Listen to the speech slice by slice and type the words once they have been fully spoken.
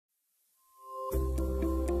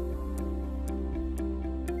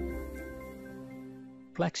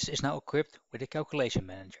PLAXIS is now equipped with a calculation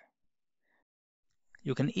manager.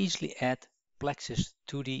 You can easily add PLAXIS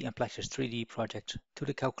 2D and PLAXIS 3D projects to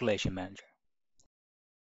the calculation manager.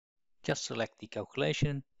 Just select the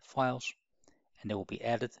calculation files and they will be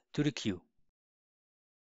added to the queue.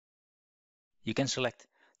 You can select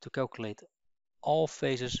to calculate all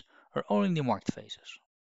phases or only the marked phases.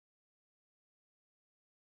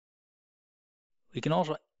 We can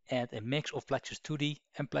also add a mix of PLAXIS 2D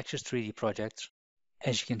and PLAXIS 3D projects,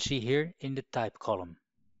 as you can see here in the type column.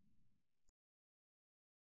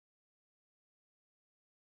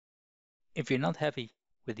 If you're not happy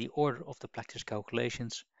with the order of the PLAXIS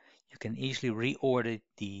calculations, you can easily reorder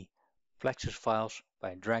the PLAXIS files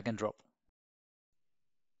by drag and drop.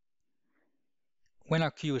 When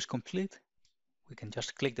our queue is complete, we can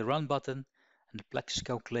just click the Run button and the PLAXIS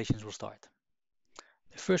calculations will start.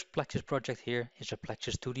 The first PLAXIS project here is a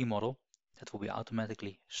PLAXIS 2D model that will be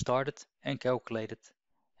automatically started and calculated,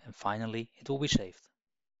 and finally it will be saved.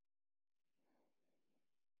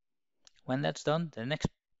 When that's done, the next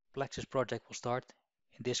PLAXIS project will start,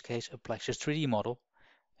 in this case a PLAXIS 3D model,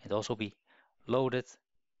 and also be loaded,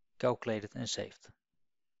 calculated and saved.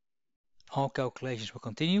 All calculations will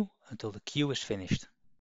continue until the queue is finished.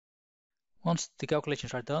 Once the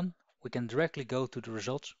calculations are done, we can directly go to the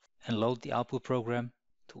results and load the output program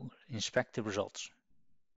to inspect the results.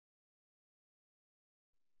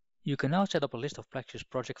 You can now set up a list of PLAXIS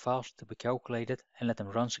project files to be calculated and let them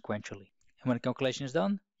run sequentially. And when the calculation is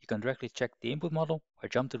done, you can directly check the input model or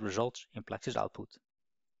jump to the results in PLAXIS Output.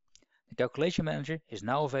 The calculation manager is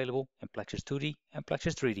now available in PLAXIS 2D and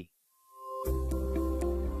PLAXIS 3D.